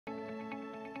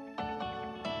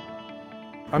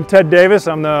I'm Ted Davis.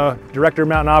 I'm the Director of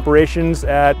Mountain Operations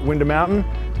at Windham Mountain.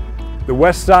 The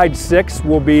Westside Six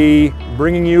will be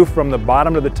bringing you from the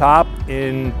bottom to the top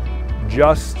in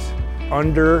just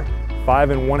under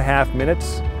 5½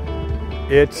 minutes.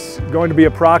 It's going to be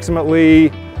approximately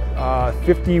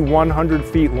 5,100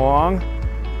 feet long.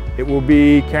 It will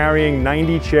be carrying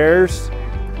 90 chairs.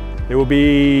 There will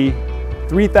be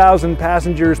 3,000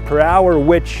 passengers per hour,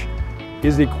 which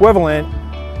is equivalent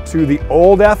to the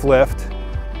old F-lift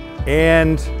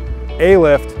and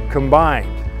A-lift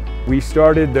combined. We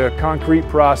started the concrete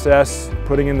process,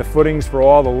 putting in the footings for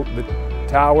all the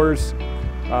towers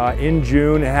in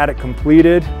June and had it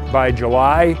completed by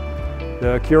July.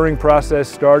 The curing process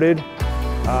started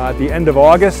at the end of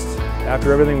August,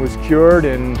 after everything was cured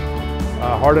and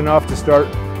hard enough to start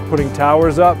putting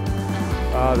towers up.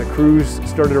 The crews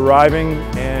started arriving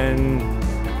and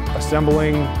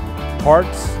assembling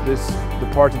parts. The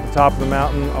parts at the top of the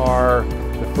mountain are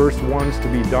the first ones to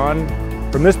be done.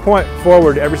 From this point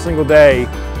forward, every single day,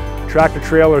 tractor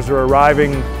trailers are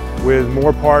arriving with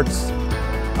more parts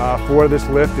for this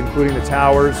lift, including the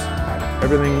towers.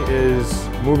 Everything is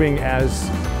moving as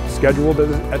scheduled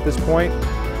at this point,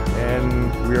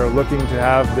 and we are looking to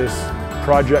have this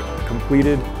project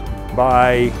completed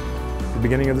by the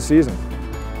beginning of the season.